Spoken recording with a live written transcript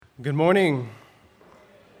Good morning.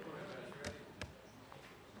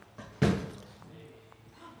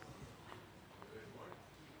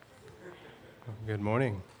 Good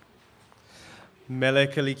morning. Mele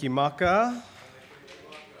kalikimaka.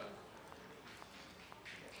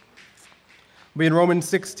 We'll be in Romans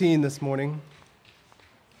 16 this morning.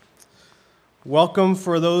 Welcome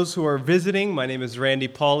for those who are visiting. My name is Randy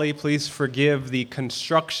Pauley. Please forgive the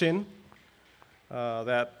construction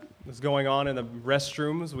that is going on in the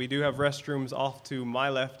restrooms. We do have restrooms off to my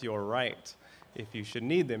left, your right. If you should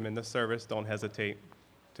need them in the service, don't hesitate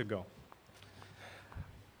to go.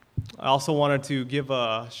 I also wanted to give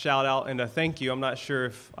a shout out and a thank you. I'm not sure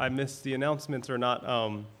if I missed the announcements or not,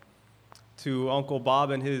 to Uncle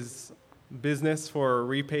Bob and his business for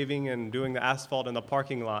repaving and doing the asphalt in the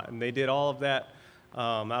parking lot. And they did all of that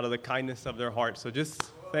out of the kindness of their heart. So just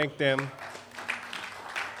thank them.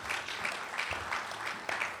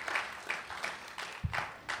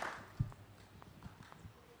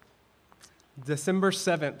 December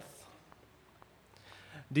 7th.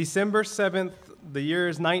 December 7th, the year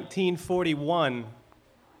is 1941.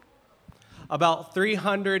 About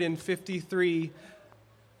 353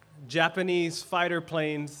 Japanese fighter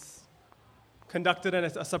planes conducted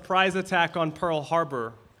a surprise attack on Pearl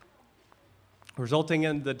Harbor, resulting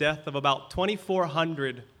in the death of about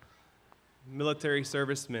 2,400 military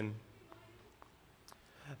servicemen.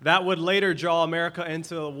 That would later draw America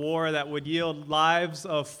into a war that would yield lives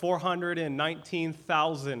of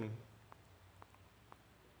 419,000.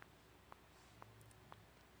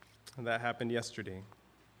 And that happened yesterday,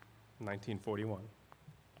 1941.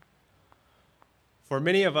 For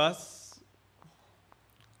many of us,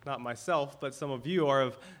 not myself, but some of you are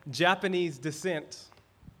of Japanese descent.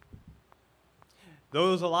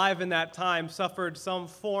 Those alive in that time suffered some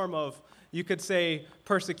form of, you could say,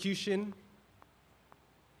 persecution.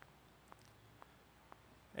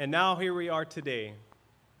 And now here we are today,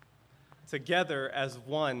 together as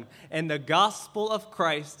one, and the gospel of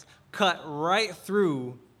Christ cut right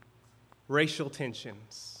through racial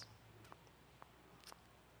tensions,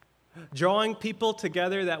 drawing people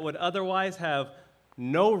together that would otherwise have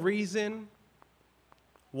no reason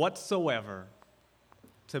whatsoever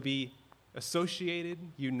to be associated,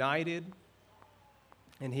 united.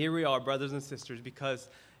 And here we are, brothers and sisters, because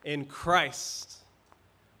in Christ,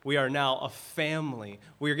 we are now a family.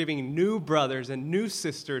 We are giving new brothers and new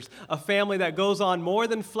sisters, a family that goes on more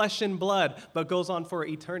than flesh and blood, but goes on for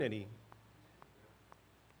eternity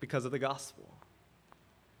because of the gospel.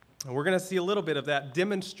 And we're going to see a little bit of that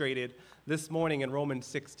demonstrated this morning in Romans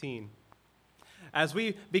 16. As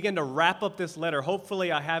we begin to wrap up this letter,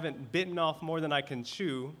 hopefully I haven't bitten off more than I can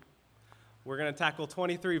chew. We're going to tackle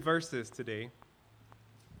 23 verses today.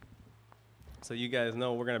 So you guys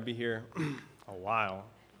know we're going to be here a while.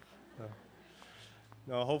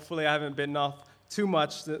 No, hopefully I haven't bitten off too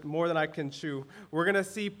much, more than I can chew. We're going to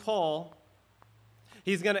see Paul.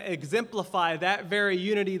 He's going to exemplify that very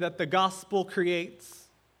unity that the gospel creates.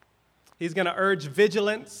 He's going to urge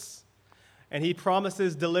vigilance, and he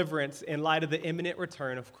promises deliverance in light of the imminent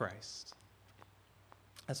return of Christ.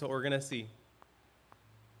 That's what we're going to see.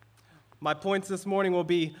 My points this morning will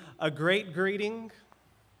be a great greeting.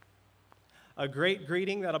 A great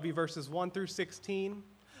greeting, that'll be verses 1 through 16.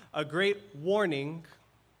 A great warning,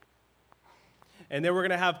 and then we're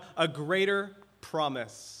going to have a greater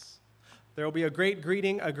promise. There will be a great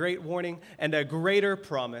greeting, a great warning, and a greater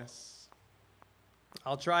promise.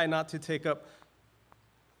 I'll try not to take up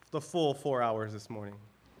the full 4 hours this morning.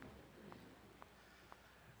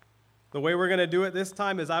 The way we're going to do it this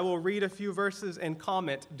time is I will read a few verses and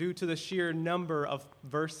comment due to the sheer number of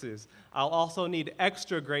verses. I'll also need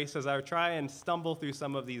extra grace as I try and stumble through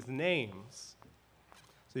some of these names.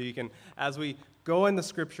 So you can, as we go in the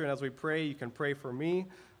scripture and as we pray, you can pray for me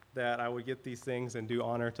that I would get these things and do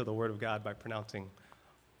honor to the word of God by pronouncing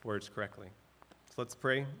words correctly. So let's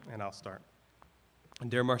pray, and I'll start. And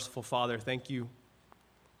dear merciful Father, thank you.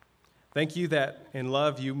 Thank you that in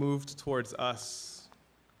love you moved towards us.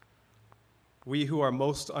 We who are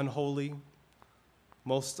most unholy,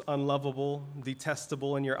 most unlovable,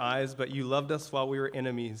 detestable in your eyes, but you loved us while we were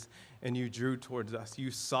enemies, and you drew towards us.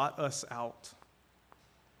 You sought us out.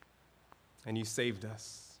 And you saved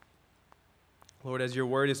us. Lord, as your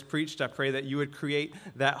word is preached, I pray that you would create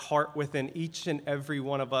that heart within each and every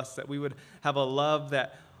one of us, that we would have a love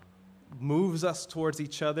that moves us towards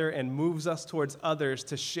each other and moves us towards others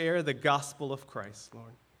to share the gospel of Christ,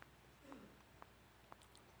 Lord.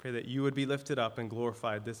 Pray that you would be lifted up and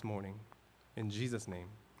glorified this morning. In Jesus' name,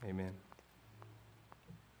 amen.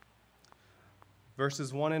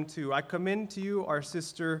 Verses 1 and 2, I commend to you our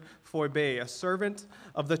sister Phoebe, a servant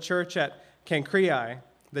of the church at Cenchreae,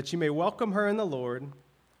 that you may welcome her in the Lord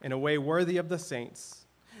in a way worthy of the saints,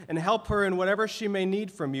 and help her in whatever she may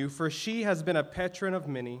need from you, for she has been a patron of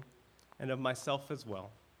many, and of myself as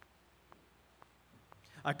well.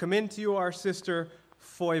 I commend to you our sister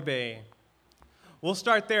Phoebe. We'll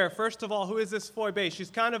start there. First of all, who is this Phoebe?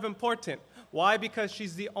 She's kind of important. Why? Because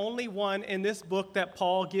she's the only one in this book that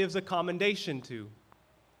Paul gives a commendation to.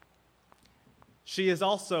 She is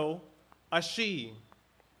also a she.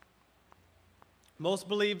 Most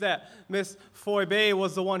believe that Miss Phoebe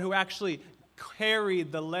was the one who actually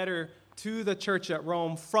carried the letter to the church at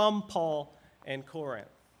Rome from Paul and Corinth.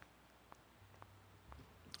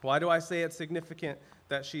 Why do I say it's significant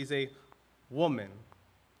that she's a woman?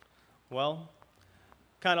 Well,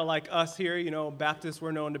 kind of like us here, Baptists,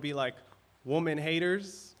 we're known to be like woman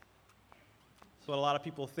haters. That's what a lot of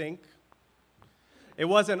people think. It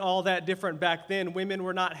wasn't all that different back then. Women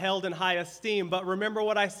were not held in high esteem. But remember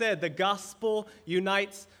what I said, the gospel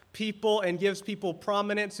unites people and gives people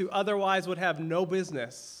prominence who otherwise would have no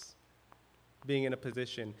business being in a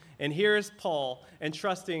position. And here is Paul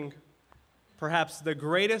entrusting perhaps the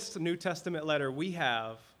greatest New Testament letter we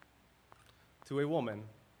have to a woman.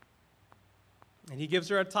 And he gives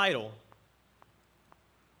her a title.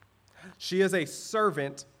 She is a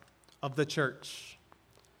servant of the church.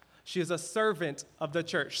 She is a servant of the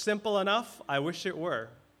church. Simple enough? I wish it were.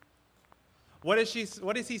 What is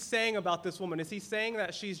he saying about this woman? Is he saying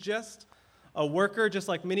that she's just a worker, just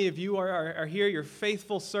like many of you are here, you're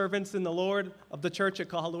faithful servants in the Lord of the church at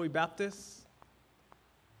Kahalui Baptist?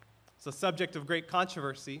 It's a subject of great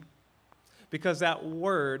controversy because that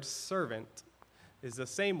word, servant, is the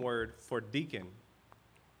same word for deacon.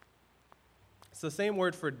 It's the same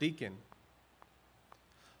word for deacon.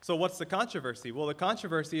 So what's the controversy? Well, the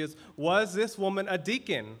controversy is, was this woman a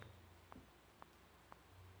deacon?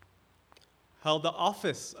 Held the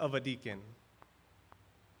office of a deacon?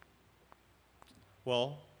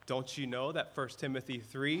 Well, don't you know that 1 Timothy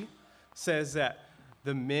 3 says that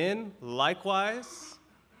the men likewise,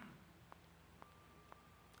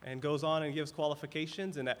 and goes on and gives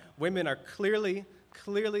qualifications, and that women are clearly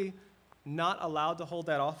not allowed to hold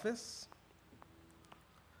that office?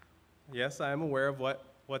 Yes, I am aware of what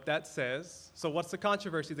that says. So what's the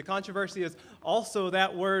controversy? The controversy is also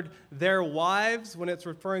that word, their wives, when it's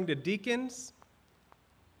referring to deacons.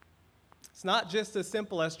 It's not just as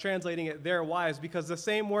simple as translating it their wives, because the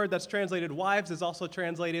same word that's translated wives is also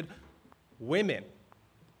translated women.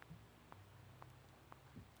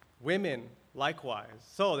 Women likewise.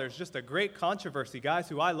 So there's just a great controversy. Guys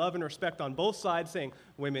who I love and respect on both sides saying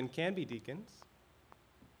women can be deacons,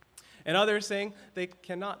 and others saying they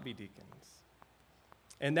cannot be deacons.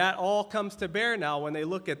 And that all comes to bear now when they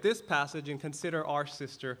look at this passage and consider our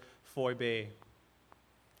sister Phoebe.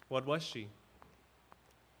 What was she?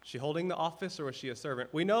 She holding the office, or was she a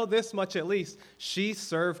servant? We know this much at least. She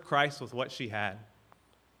served Christ with what she had.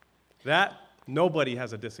 That nobody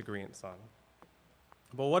has a disagreement on.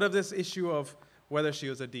 But what of this issue of whether she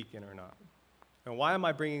was a deacon or not? And why am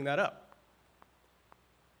I bringing that up?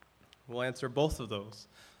 We'll answer both of those.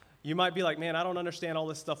 You might be like, man, I don't understand all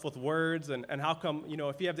this stuff with words, and how come,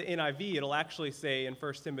 if you have the NIV, it'll actually say in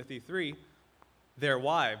 1 Timothy 3, their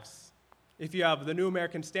wives. If you have the New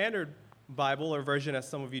American Standard Bible or version, as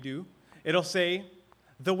some of you do, it'll say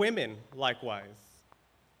the women likewise.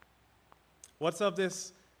 What's of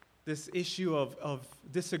this issue of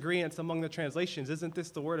disagreements among the translations? Isn't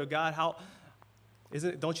this the Word of God?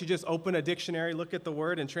 Don't you just open a dictionary, look at the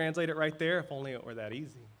word, and translate it right there? If only it were that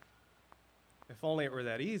easy. If only it were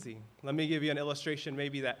that easy. Let me give you an illustration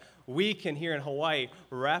maybe that we can here in Hawaii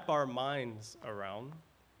wrap our minds around.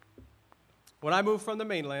 When I moved from the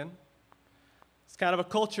mainland, it's kind of a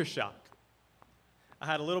culture shock. I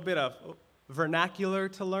had a little bit of vernacular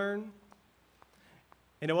to learn,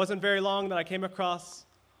 and it wasn't very long that I came across,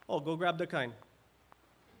 go grab the kind.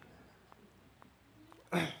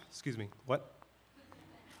 Excuse me, what?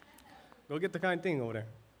 Go get the kind thing over there.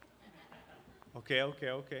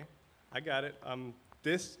 Okay. I got it.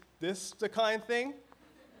 This the kind thing?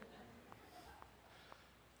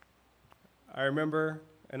 I remember,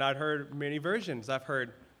 and I'd heard many versions. I've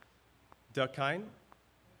heard the kind,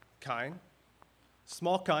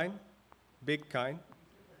 small kind, big kind,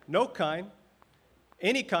 no kind,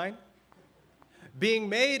 any kind, being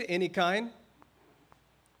made any kind,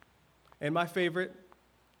 and my favorite,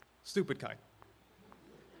 stupid kind.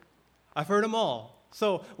 I've heard them all.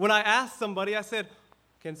 So when I asked somebody, I said,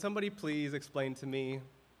 can somebody please explain to me?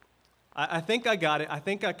 I think I got it. I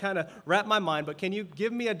think I kind of wrapped my mind, but can you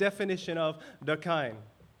give me a definition of the kind?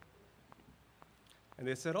 And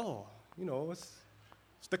they said,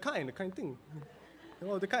 it's the kind thing.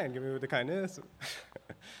 The kind, give me the kindness.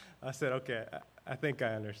 I said, okay, I think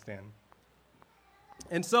I understand.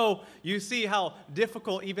 And so you see how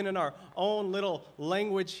difficult, even in our own little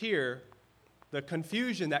language here, the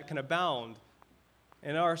confusion that can abound.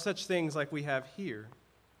 And there are such things like we have here.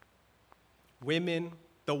 Women,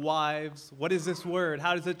 the wives, what is this word?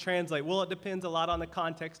 How does it translate? Well, it depends a lot on the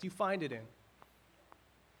context you find it in.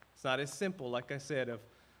 It's not as simple, like I said, of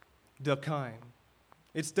the kind.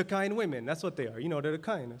 It's the kind women. That's what they are. You know, they're the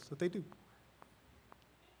kind. That's what they do.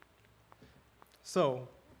 So,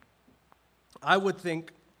 I would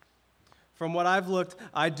think, from what I've looked,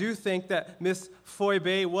 I do think that Miss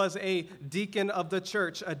Foibe was a deacon of the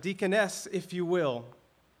church, a deaconess, if you will.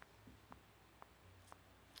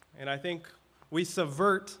 And I think we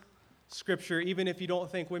subvert Scripture, even if you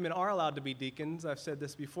don't think women are allowed to be deacons. I've said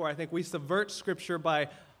this before. I think we subvert Scripture by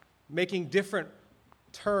making different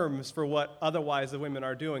terms for what otherwise the women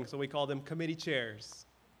are doing. So we call them committee chairs,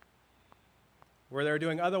 where they're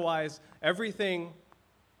doing otherwise everything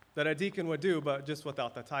that a deacon would do, but just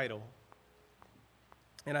without the title.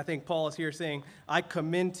 And I think Paul is here saying, I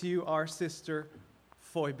commend to you our sister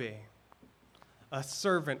Foibe, a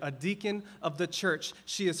servant, a deacon of the church.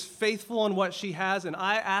 She is faithful in what she has, and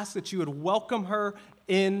I ask that you would welcome her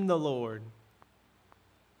in the Lord.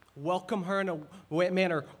 Welcome her in a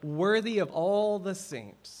manner worthy of all the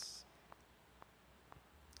saints.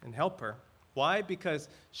 And help her. Why? Because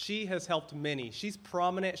she has helped many. She's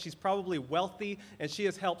prominent, she's probably wealthy, and she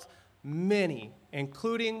has helped many,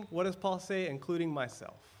 including, what does Paul say? Including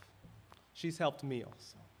myself. She's helped me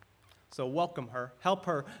also. So welcome her, help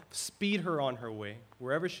her, speed her on her way.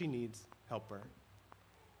 Wherever she needs, help her.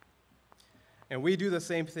 And we do the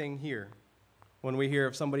same thing here when we hear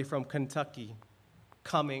of somebody from Kentucky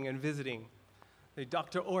coming and visiting.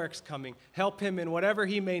 Dr. Oryx coming. Help him in whatever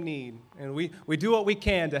he may need. And we do what we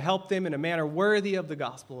can to help them in a manner worthy of the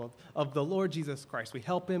gospel of the Lord Jesus Christ. We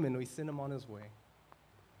help him and we send him on his way.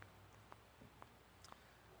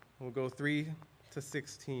 We'll go 3 to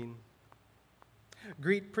 16.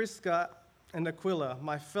 Greet Prisca and Aquila,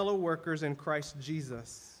 my fellow workers in Christ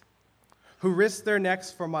Jesus, who risked their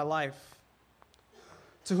necks for my life,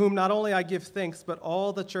 to whom not only I give thanks, but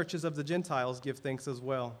all the churches of the Gentiles give thanks as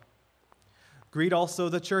well. Greet also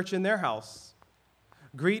the church in their house.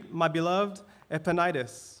 Greet my beloved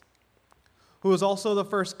Epaphroditus, who is also the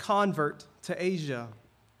first convert to Asia.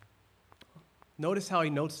 Notice how he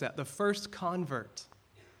notes that, the first convert.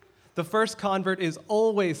 The first convert is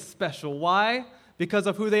always special. Why? Because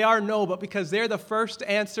of who they are? No, but because they're the first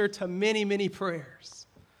answer to many, many prayers.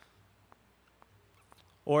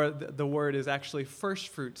 Or the word is actually first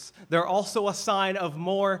fruits. They're also a sign of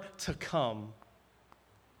more to come.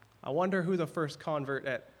 I wonder who the first convert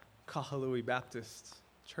at Kahului Baptist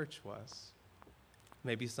Church was.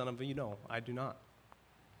 Maybe some of you know. I do not.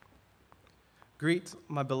 Greet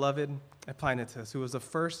my beloved Epaphroditus, who was the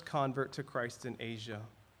first convert to Christ in Asia.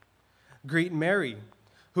 Greet Mary,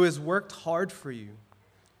 who has worked hard for you.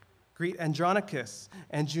 Greet Andronicus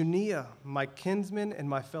and Junia, my kinsmen and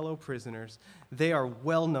my fellow prisoners. They are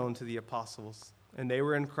well known to the apostles, and they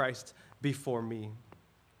were in Christ before me.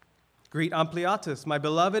 Greet Ampliatus, my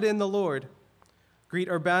beloved in the Lord. Greet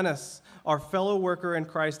Urbanus, our fellow worker in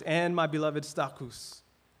Christ, and my beloved Stachys.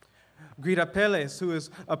 Greet Apelles, who is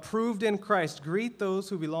approved in Christ. Greet those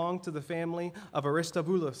who belong to the family of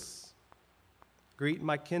Aristobulus. Greet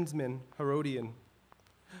my kinsman, Herodian.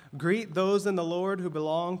 Greet those in the Lord who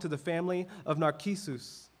belong to the family of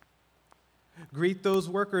Narcissus. Greet those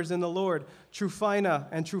workers in the Lord, Tryphena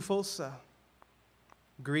and Tryphosa.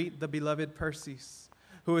 Greet the beloved Persis,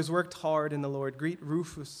 who has worked hard in the Lord. Greet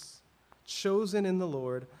Rufus, chosen in the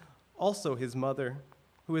Lord, also his mother,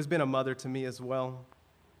 who has been a mother to me as well.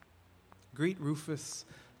 Greet Rufus,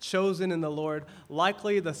 chosen in the Lord,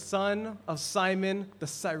 likely the son of Simon the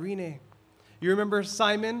Cyrene. You remember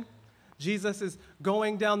Simon? Jesus is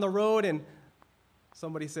going down the road and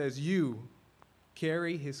somebody says, you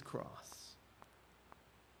carry his cross.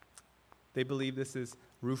 They believe this is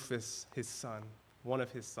Rufus, his son, one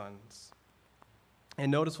of his sons.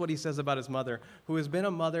 And notice what he says about his mother, who has been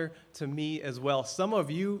a mother to me as well. Some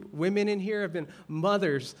of you women in here have been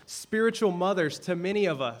mothers, spiritual mothers to many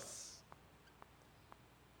of us.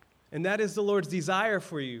 And that is the Lord's desire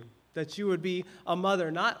for you, that you would be a mother,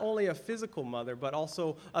 not only a physical mother, but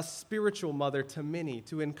also a spiritual mother to many,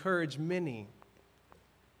 to encourage many.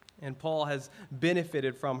 And Paul has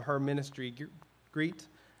benefited from her ministry. Greet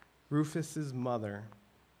Rufus's mother.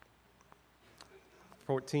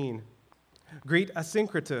 14. Greet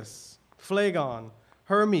Asyncritus, Phlegon,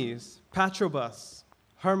 Hermes, Patrobus,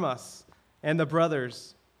 Hermas, and the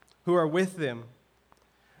brothers who are with them.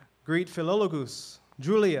 Greet Philologus,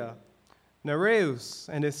 Julia, Nereus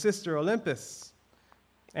and his sister Olympus,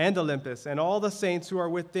 and all the saints who are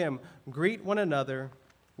with them, greet one another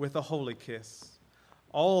with a holy kiss.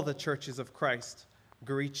 All the churches of Christ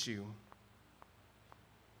greet you.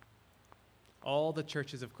 All the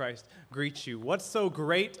churches of Christ greet you. What's so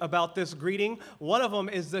great about this greeting? One of them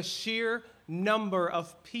is the sheer number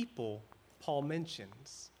of people Paul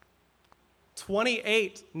mentions.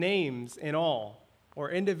 28 names in all,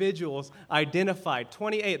 or individuals identified.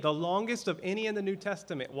 28, the longest of any in the New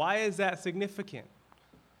Testament. Why is that significant?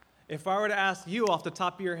 If I were to ask you off the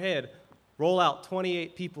top of your head, roll out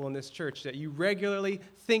 28 people in this church that you regularly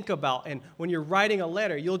think about, and when you're writing a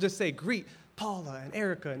letter, you'll just say, greet Paula and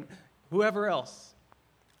Erica and whoever else,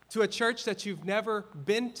 to a church that you've never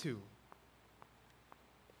been to.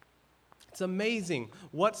 It's amazing.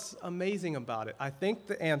 What's amazing about it? I think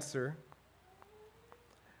the answer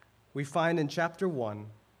we find in chapter 1.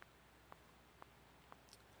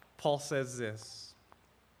 Paul says this,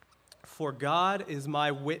 "For God is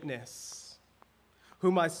my witness,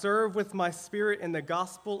 whom I serve with my spirit in the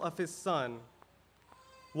gospel of his Son."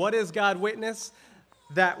 What is God witness?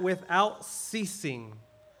 That without ceasing,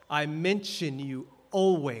 I mention you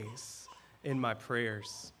always in my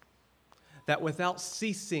prayers. That without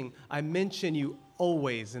ceasing, I mention you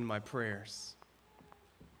always in my prayers.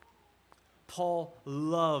 Paul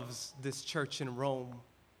loves this church in Rome.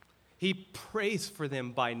 He prays for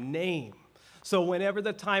them by name. So whenever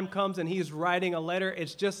the time comes and he's writing a letter,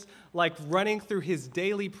 it's just like running through his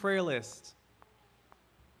daily prayer list.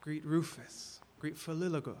 Greet Rufus. Greet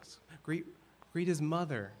Philologos. Greet his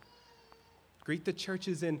mother. Greet the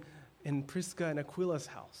churches in Prisca and Aquila's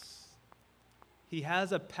house. He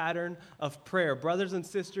has a pattern of prayer. Brothers and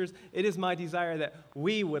sisters, it is my desire that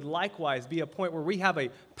we would likewise be a point where we have a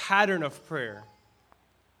pattern of prayer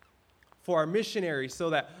for our missionaries, so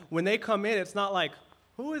that when they come in, it's not like,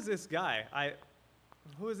 who is this guy?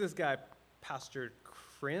 Pastor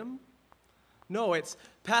Krim? No, it's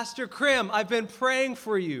Pastor Krim, I've been praying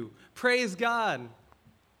for you. Praise God.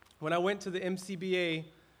 When I went to the MCBA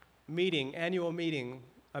annual meeting,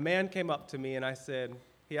 a man came up to me and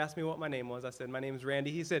he asked me what my name was. I said, my name is Randy.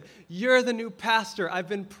 He said, "You're the new pastor. I've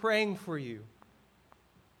been praying for you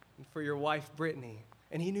and for your wife, Brittany."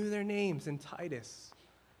 And he knew their names in Titus.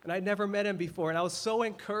 And I'd never met him before. And I was so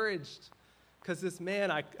encouraged because this man,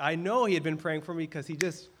 I know he had been praying for me because he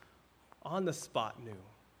just on the spot knew.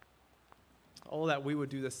 Oh, that we would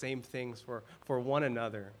do the same things for one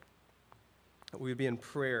another. That we would be in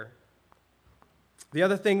prayer. The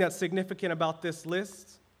other thing that's significant about this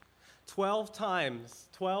list, 12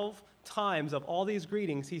 times of all these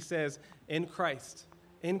greetings, he says, in Christ,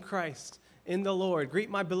 in the Lord. Greet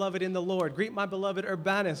my beloved in the Lord. Greet my beloved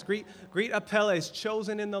Urbanus. Greet Apelles,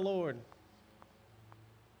 chosen in the Lord.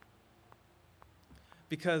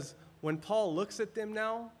 Because when Paul looks at them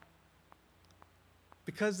now,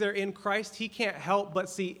 because they're in Christ, he can't help but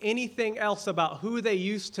see anything else about who they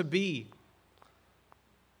used to be.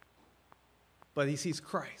 But he sees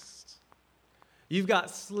Christ. You've got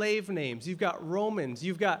slave names, you've got Romans,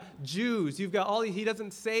 you've got Jews, you've got all these. He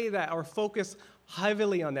doesn't say that or focus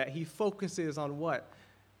heavily on that. He focuses on what?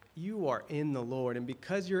 You are in the Lord, and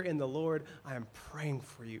because you're in the Lord, I am praying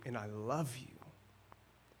for you, and I love you.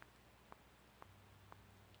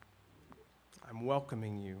 I'm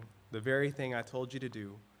welcoming you, the very thing I told you to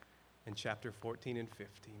do in chapter 14 and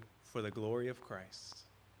 15, for the glory of Christ.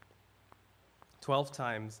 12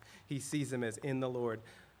 times he sees them as in the Lord.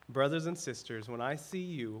 Brothers and sisters,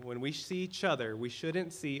 when we see each other, we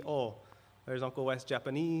shouldn't see, oh, there's Uncle Wes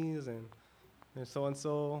Japanese and there's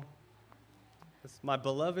so-and-so. It's my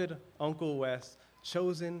beloved Uncle Wes,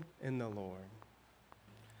 chosen in the Lord.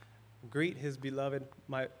 Greet his beloved,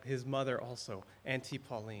 his mother also, Auntie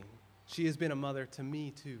Pauline. She has been a mother to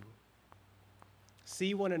me too.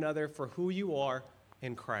 See one another for who you are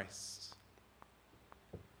in Christ.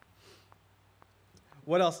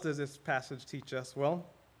 What else does this passage teach us? Well,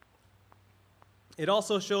 it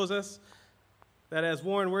also shows us that, as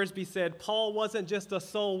Warren Wiersbe said, Paul wasn't just a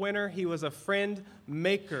soul winner, he was a friend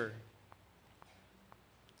maker.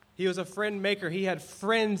 He was a friend maker. He had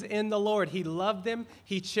friends in the Lord. He loved them,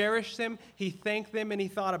 he cherished them, he thanked them, and he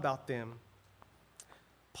thought about them.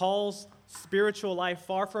 Paul's spiritual life,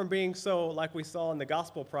 far from being so, like we saw in the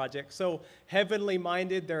Gospel Project, so heavenly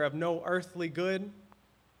minded, they're of no earthly good.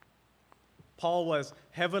 Paul was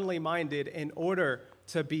heavenly minded in order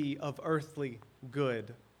to be of earthly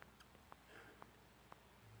good.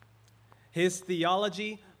 His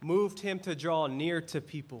theology moved him to draw near to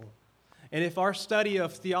people. And if our study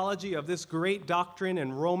of theology of this great doctrine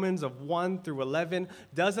in Romans of 1 through 11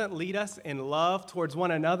 doesn't lead us in love towards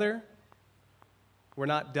one another, we're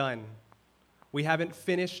not done. We haven't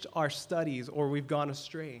finished our studies or we've gone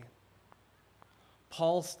astray.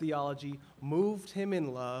 Paul's theology moved him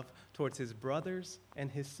in love towards his brothers and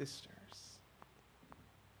his sisters.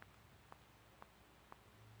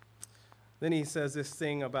 Then he says this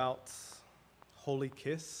thing about holy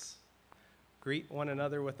kiss. Greet one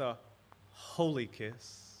another with a holy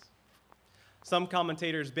kiss. Some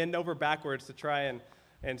commentators bend over backwards to try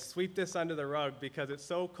and sweep this under the rug because it's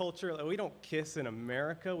so cultural. We don't kiss in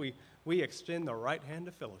America. We extend the right hand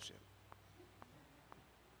of fellowship.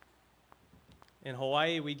 In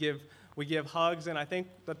Hawaii, we give hugs, and I think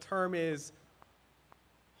the term is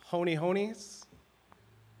honi honis.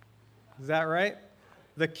 Is that right?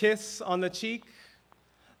 The kiss on the cheek,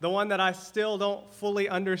 the one that I still don't fully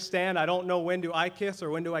understand. I don't know, when do I kiss or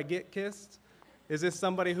when do I get kissed? Is this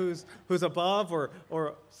somebody who's above or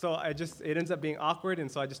so it ends up being awkward,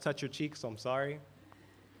 and so I just touch your cheek, so I'm sorry.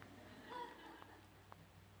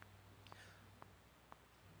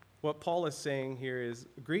 What Paul is saying here is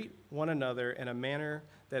greet one another in a manner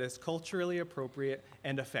that is culturally appropriate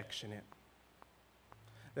and affectionate.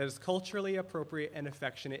 That is culturally appropriate and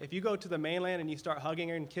affectionate. If you go to the mainland and you start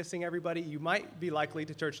hugging and kissing everybody, you might be likely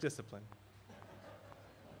to church discipline.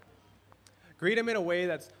 Greet them in a way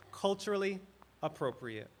that's culturally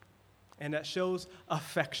appropriate and that shows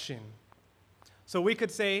affection. So we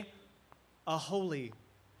could say a holy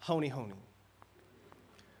honi honi.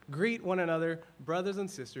 Greet one another, brothers and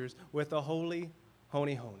sisters, with a holy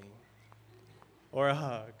honi honi or a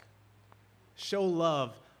hug. Show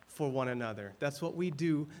love for one another. That's what we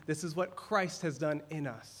do. This is what Christ has done in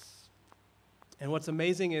us. And what's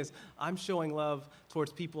amazing is I'm showing love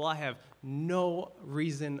towards people I have no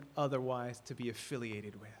reason otherwise to be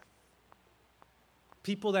affiliated with.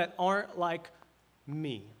 People that aren't like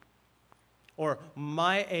me or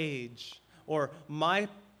my age or my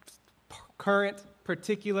current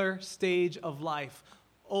particular stage of life.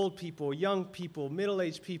 Old people, young people,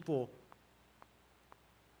 middle-aged people.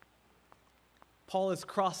 Paul is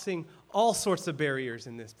crossing all sorts of barriers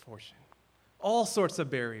in this portion. All sorts of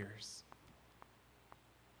barriers.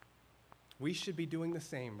 We should be doing the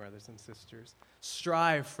same, brothers and sisters.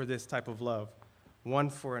 Strive for this type of love, one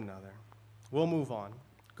for another. We'll move on.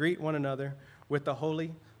 Greet one another with the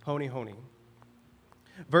holy honi honi.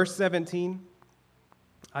 Verse 17,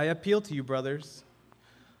 I appeal to you, brothers,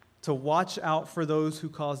 to watch out for those who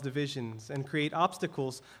cause divisions and create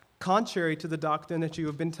obstacles contrary to the doctrine that you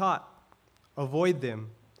have been taught. Avoid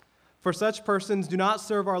them. For such persons do not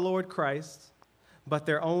serve our Lord Christ, but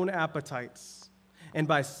their own appetites. And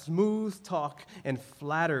by smooth talk and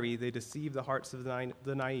flattery, they deceive the hearts of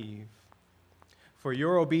the naive. For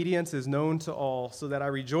your obedience is known to all, so that I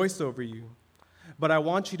rejoice over you. But I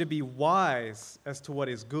want you to be wise as to what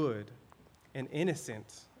is good and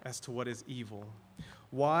innocent as to what is evil.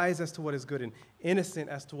 Wise as to what is good and innocent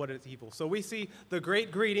as to what is evil. So we see the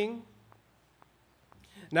great greeting.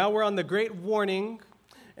 Now we're on the great warning.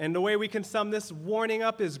 And the way we can sum this warning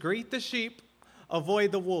up is greet the sheep,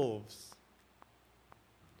 avoid the wolves.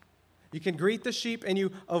 You can greet the sheep and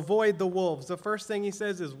you avoid the wolves. The first thing he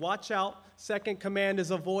says is watch out. Second command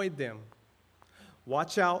is avoid them.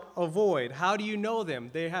 Watch out, avoid. How do you know them?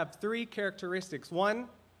 They have three characteristics. One,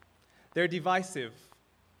 they're divisive.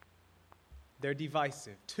 They're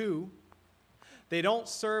divisive. Two, they don't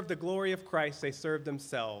serve the glory of Christ, they serve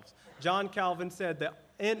themselves. John Calvin said that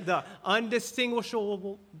in the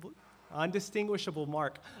undistinguishable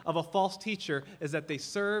mark of a false teacher is that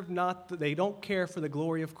they don't care for the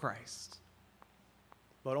glory of Christ,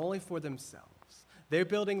 but only for themselves. They're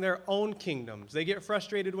building their own kingdoms. They get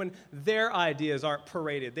frustrated when their ideas aren't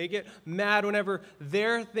paraded. They get mad whenever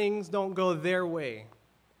their things don't go their way,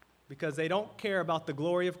 because they don't care about the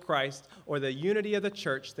glory of Christ or the unity of the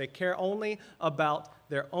church. They care only about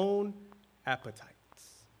their own appetites.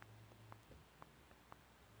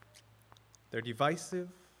 They're divisive.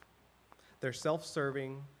 They're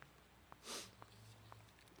self-serving.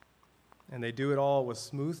 And they do it all with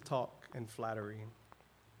smooth talk and flattery.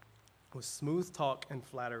 With smooth talk and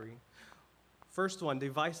flattery. First one,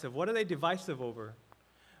 divisive. What are they divisive over?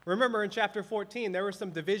 Remember in chapter 14, there were some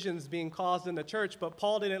divisions being caused in the church, but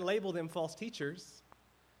Paul didn't label them false teachers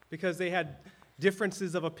because they had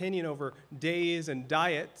differences of opinion over days and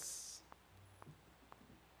diets.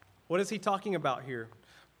 What is he talking about here?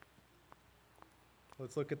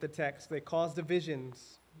 Let's look at the text. They cause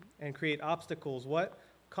divisions and create obstacles. What?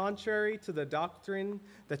 Contrary to the doctrine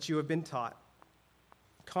that you have been taught.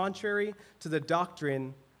 Contrary to the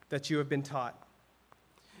doctrine that you have been taught.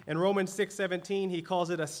 In Romans 6:17, he calls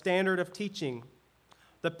it a standard of teaching.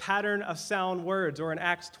 the pattern of sound words, or in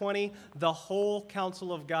Acts 20, the whole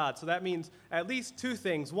counsel of God. So that means at least two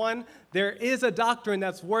things. One, there is a doctrine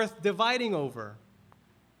that's worth dividing over.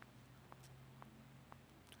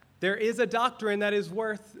 There is a doctrine that is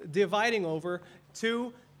worth dividing over.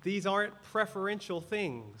 Two, these aren't preferential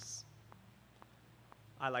things.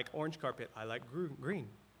 I like orange carpet. I like green.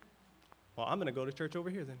 Well, I'm going to go to church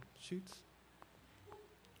over here then. Shoots.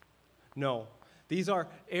 No. These are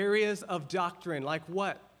areas of doctrine, like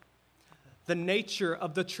what? The nature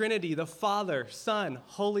of the Trinity, the Father, Son,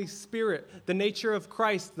 Holy Spirit, the nature of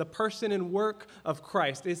Christ, the person and work of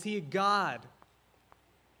Christ. Is he God?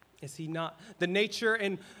 Is he not? The nature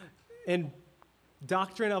and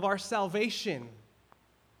doctrine of our salvation.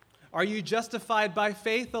 Are you justified by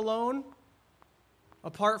faith alone,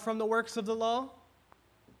 apart from the works of the law?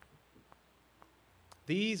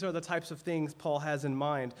 These are the types of things Paul has in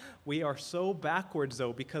mind. We are so backwards,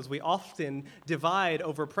 though, because we often divide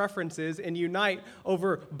over preferences and unite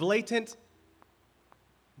over blatant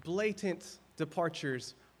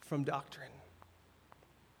departures from doctrine.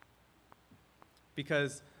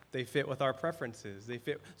 Because they fit with our preferences.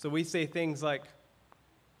 So we say things like,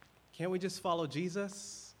 can't we just follow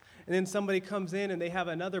Jesus? And then somebody comes in and they have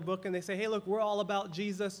another book and they say, hey, look, we're all about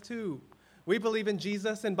Jesus too. We believe in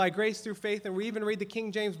Jesus and by grace through faith, and we even read the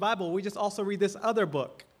King James Bible. We just also read this other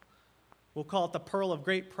book. We'll call it the Pearl of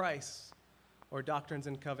Great Price, or Doctrines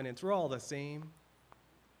and Covenants. We're all the same.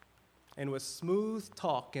 And with smooth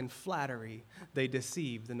talk and flattery, they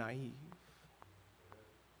deceive the naive.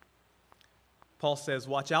 Paul says,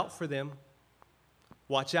 watch out for them.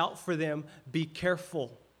 Watch out for them. Be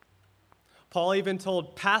careful. Paul even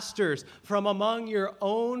told pastors, from among your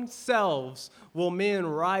own selves will men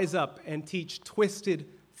rise up and teach twisted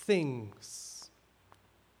things.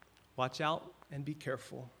 Watch out and be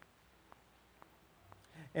careful.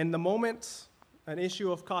 And the moment, an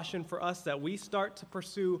issue of caution for us, that we start to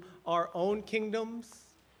pursue our own kingdoms,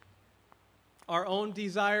 our own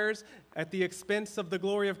desires at the expense of the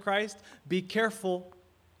glory of Christ, be careful,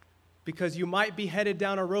 because you might be headed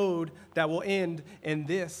down a road that will end in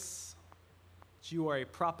this. You are a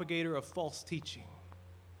propagator of false teaching.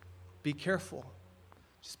 Be careful.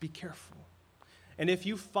 Just be careful. And if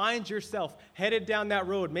you find yourself headed down that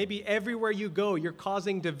road, maybe everywhere you go, you're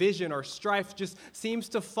causing division or strife just seems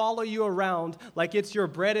to follow you around like it's your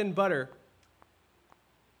bread and butter.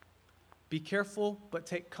 Be careful, but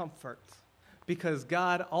take comfort, because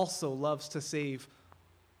God also loves to save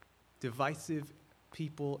divisive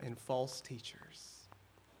people and false teachers.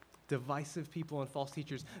 Divisive people and false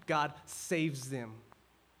teachers. God saves them.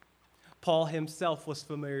 Paul himself was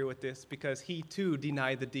familiar with this because he too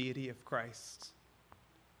denied the deity of Christ.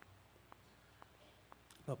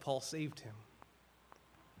 But Paul saved him.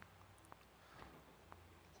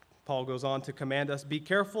 Paul goes on to command us, be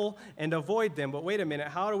careful and avoid them. But wait a minute,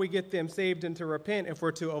 how do we get them saved and to repent if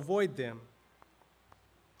we're to avoid them?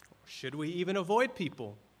 Should we even avoid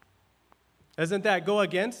people? Doesn't that go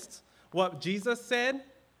against what Jesus said?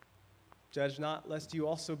 Judge not, lest you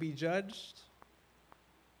also be judged.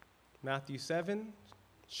 Matthew 7.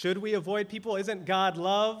 Should we avoid people? Isn't God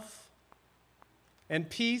love and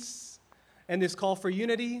peace and this call for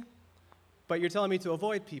unity? But you're telling me to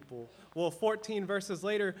avoid people. Well, 14 verses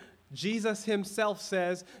later, Jesus himself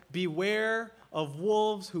says, beware of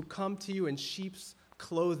wolves who come to you in sheep's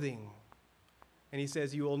clothing. And he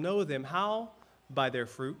says, you will know them. How? By their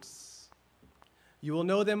fruits. You will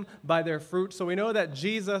know them by their fruit. So we know that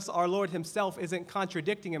Jesus, our Lord himself, isn't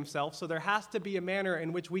contradicting himself. So there has to be a manner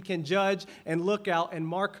in which we can judge and look out and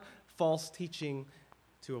mark false teaching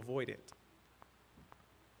to avoid it.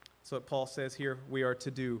 So what Paul says here we are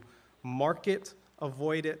to do. Mark it,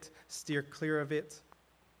 avoid it, steer clear of it,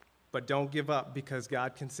 but don't give up, because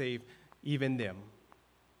God can save even them.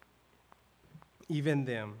 Even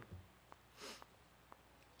them.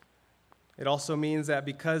 It also means that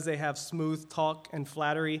because they have smooth talk and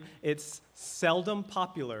flattery, it's seldom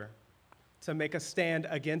popular to make a stand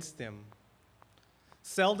against them.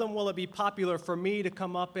 Seldom will it be popular for me to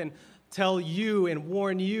come up and tell you and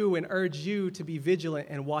warn you and urge you to be vigilant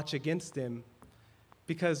and watch against them,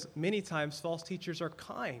 because many times false teachers are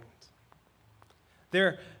kind.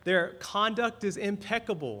 Their conduct is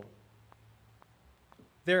impeccable.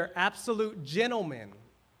 They're absolute gentlemen.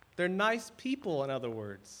 They're nice people, in other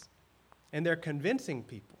words. And they're convincing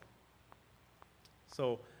people.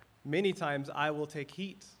 So many times I will take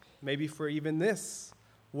heat, maybe for even this,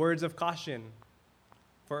 words of caution,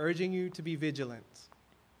 for urging you to be vigilant.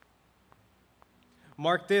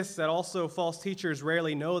 Mark this, that also false teachers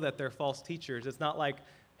rarely know that they're false teachers. It's not like,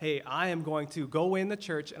 hey, I am going to go in the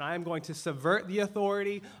church and I am going to subvert the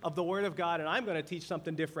authority of the Word of God and I'm going to teach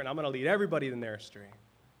something different. I'm going to lead everybody in their astray.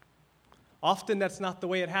 Often that's not the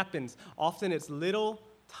way it happens. Often it's little,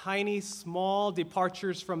 tiny, small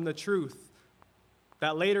departures from the truth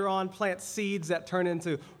that later on plant seeds that turn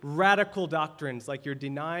into radical doctrines, like you're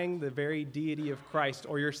denying the very deity of Christ,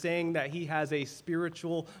 or you're saying that he has a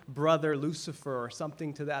spiritual brother, Lucifer, or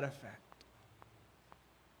something to that effect.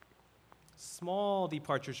 Small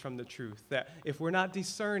departures from the truth that, if we're not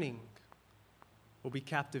discerning, we'll be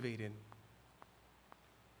captivated.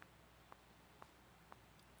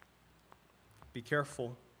 Be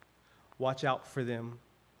careful. Watch out for them.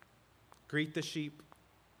 Greet the sheep.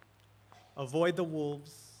 Avoid the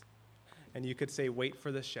wolves. And you could say, wait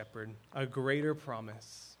for the shepherd. A greater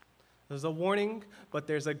promise. There's a warning, but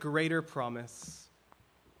there's a greater promise.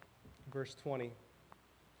 Verse 20.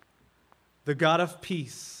 The God of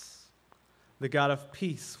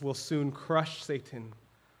peace will soon crush Satan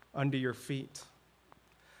under your feet.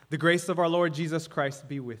 The grace of our Lord Jesus Christ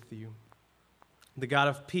be with you. The God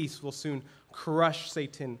of peace will soon crush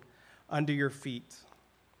Satan under your feet.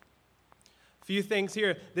 A few things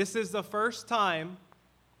here. This is the first time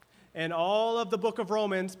in all of the book of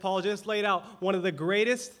Romans, Paul just laid out one of the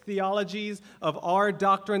greatest theologies of our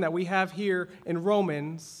doctrine that we have here in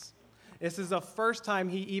Romans. This is the first time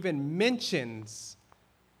he even mentions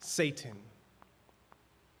Satan.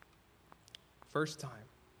 First time.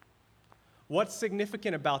 What's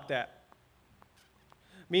significant about that?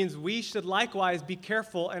 Means we should likewise be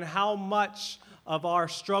careful in how much of our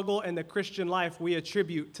struggle in the Christian life we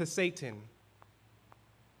attribute to Satan.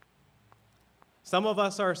 Some of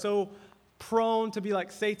us are so prone to be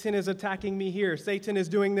like, Satan is attacking me here. Satan is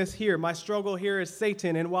doing this here. My struggle here is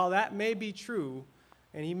Satan. And while that may be true,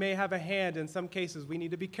 and he may have a hand in some cases, we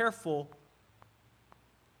need to be careful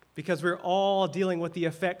because we're all dealing with the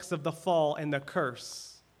effects of the fall and the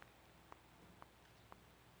curse.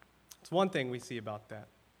 It's one thing we see about that.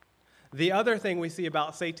 The other thing we see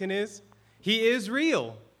about Satan is he is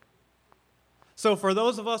real. So for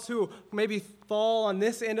those of us who maybe fall on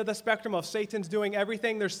this end of the spectrum of Satan's doing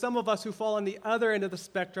everything, there's some of us who fall on the other end of the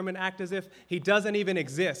spectrum and act as if he doesn't even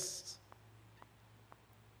exist.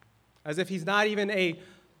 As if he's not even a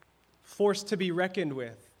force to be reckoned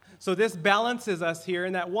with. So this balances us here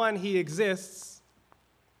in that, one, he exists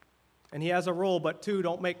and he has a role, but two,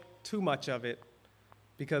 don't make too much of it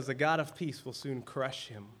because the God of peace will soon crush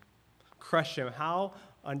him. Crush him. How?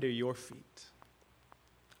 Under your feet.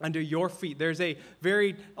 Under your feet. There's a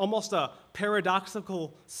very, almost a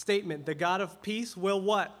paradoxical statement. The God of peace will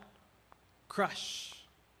what? Crush.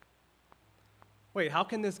 Wait, how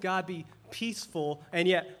can this God be peaceful and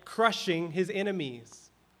yet crushing his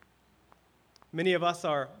enemies? Many of us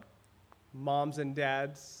are moms and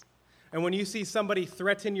dads. And when you see somebody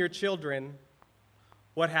threaten your children,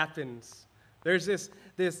 what happens? There's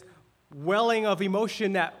this welling of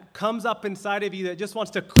emotion that comes up inside of you that just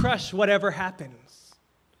wants to crush whatever happens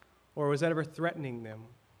or was ever threatening them.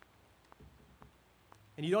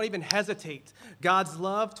 And you don't even hesitate. God's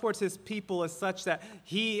love towards his people is such that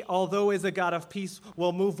he, although is a God of peace,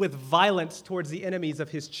 will move with violence towards the enemies of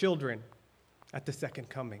his children at the second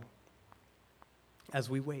coming. As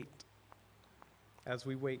we wait. As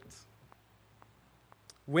we wait.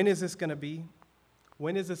 When is this going to be?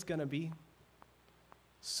 When is this going to be?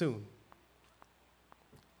 Soon.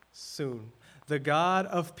 Soon. The God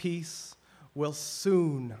of peace will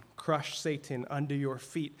soon crush Satan under your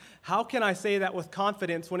feet. How can I say that with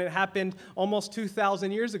confidence when it happened almost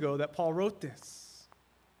 2,000 years ago that Paul wrote this?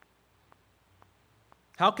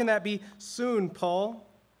 How can that be soon, Paul?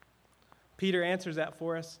 Peter answers that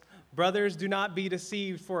for us. Brothers, do not be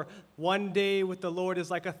deceived, for one day with the Lord is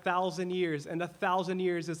like 1,000 years, and 1,000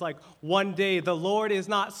 years is like one day. The Lord is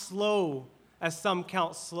not slow, as some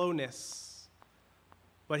count slowness,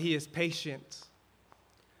 but he is patient.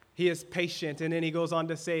 He is patient. And then he goes on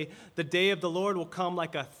to say, the day of the Lord will come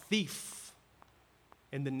like a thief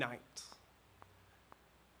in the night.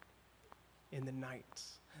 In the night.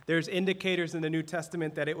 There's indicators in the New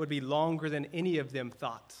Testament that it would be longer than any of them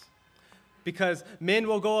thought. Because men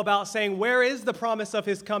will go about saying, where is the promise of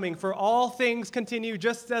his coming? For all things continue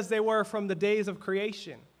just as they were from the days of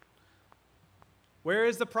creation. Where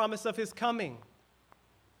is the promise of his coming?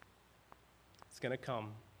 It's going to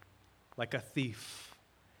come like a thief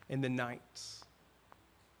in the night.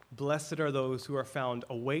 Blessed are those who are found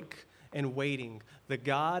awake and waiting. The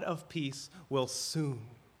God of peace will soon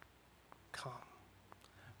come.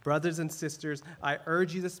 Brothers and sisters, I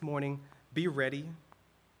urge you this morning, be ready.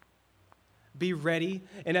 Be ready.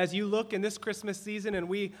 And as you look in this Christmas season and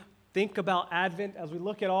we think about Advent, as we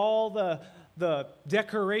look at all the the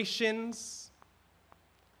decorations,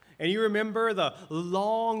 and you remember the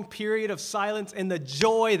long period of silence and the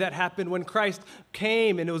joy that happened when Christ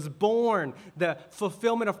came and was born, the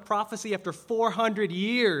fulfillment of prophecy after 400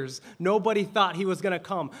 years. Nobody thought he was going to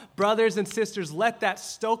come. Brothers and sisters, let that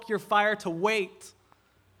stoke your fire to wait.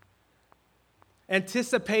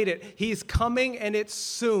 Anticipate it. He's coming and it's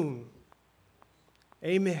soon.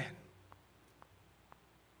 Amen.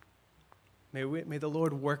 May the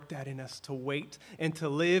Lord work that in us to wait and to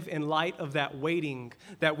live in light of that waiting,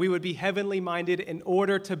 that we would be heavenly minded in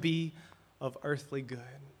order to be of earthly good.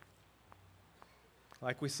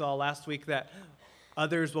 Like we saw last week, that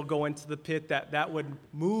others will go into the pit, that would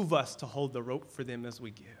move us to hold the rope for them as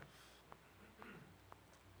we give.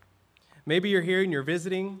 Maybe you're here and you're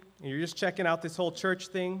visiting and you're just checking out this whole church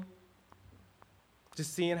thing,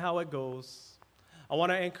 just seeing how it goes. I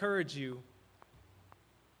want to encourage you.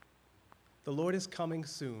 The Lord is coming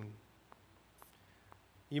soon.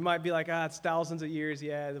 You might be like, it's thousands of years.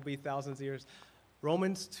 Yeah, it'll be thousands of years.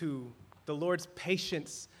 Romans 2, the Lord's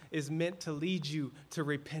patience is meant to lead you to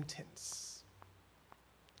repentance.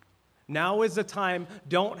 Now is the time.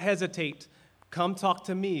 Don't hesitate. Come talk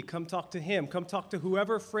to me. Come talk to him. Come talk to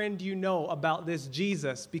whoever friend you know about this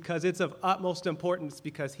Jesus, because it's of utmost importance,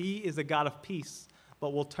 because he is a God of peace,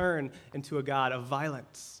 but will turn into a God of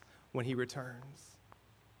violence when he returns.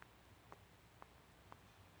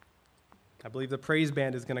 I believe the praise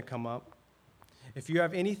band is going to come up. If you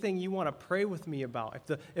have anything you want to pray with me about,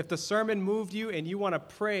 if the sermon moved you and you want to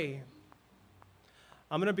pray,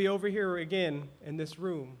 I'm going to be over here again in this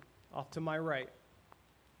room, off to my right,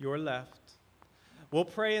 your left. We'll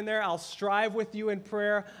pray in there. I'll strive with you in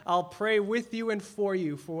prayer. I'll pray with you and for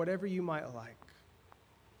you for whatever you might like.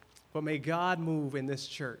 But may God move in this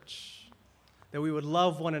church, that we would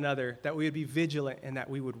love one another, that we would be vigilant, and that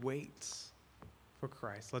we would wait for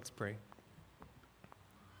Christ. Let's pray.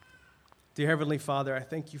 Dear Heavenly Father, I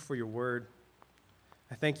thank you for your word.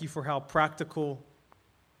 I thank you for how practical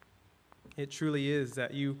it truly is,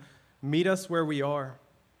 that you meet us where we are.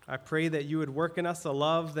 I pray that you would work in us a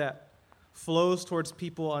love that flows towards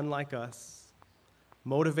people unlike us,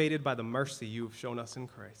 motivated by the mercy you have shown us in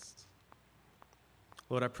Christ.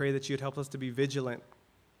 Lord, I pray that you'd help us to be vigilant,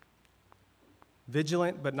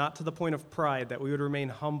 but not to the point of pride, that we would remain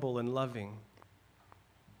humble and loving.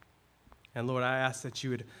 And Lord, I ask that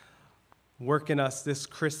you would work in us this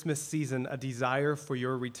Christmas season a desire for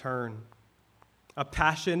your return, a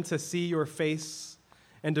passion to see your face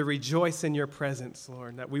and to rejoice in your presence,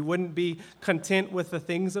 Lord, that we wouldn't be content with the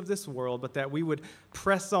things of this world, but that we would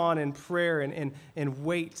press on in prayer and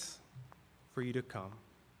wait for you to come.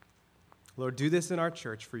 Lord, do this in our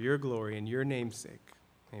church for your glory and your name's sake.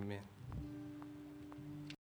 Amen.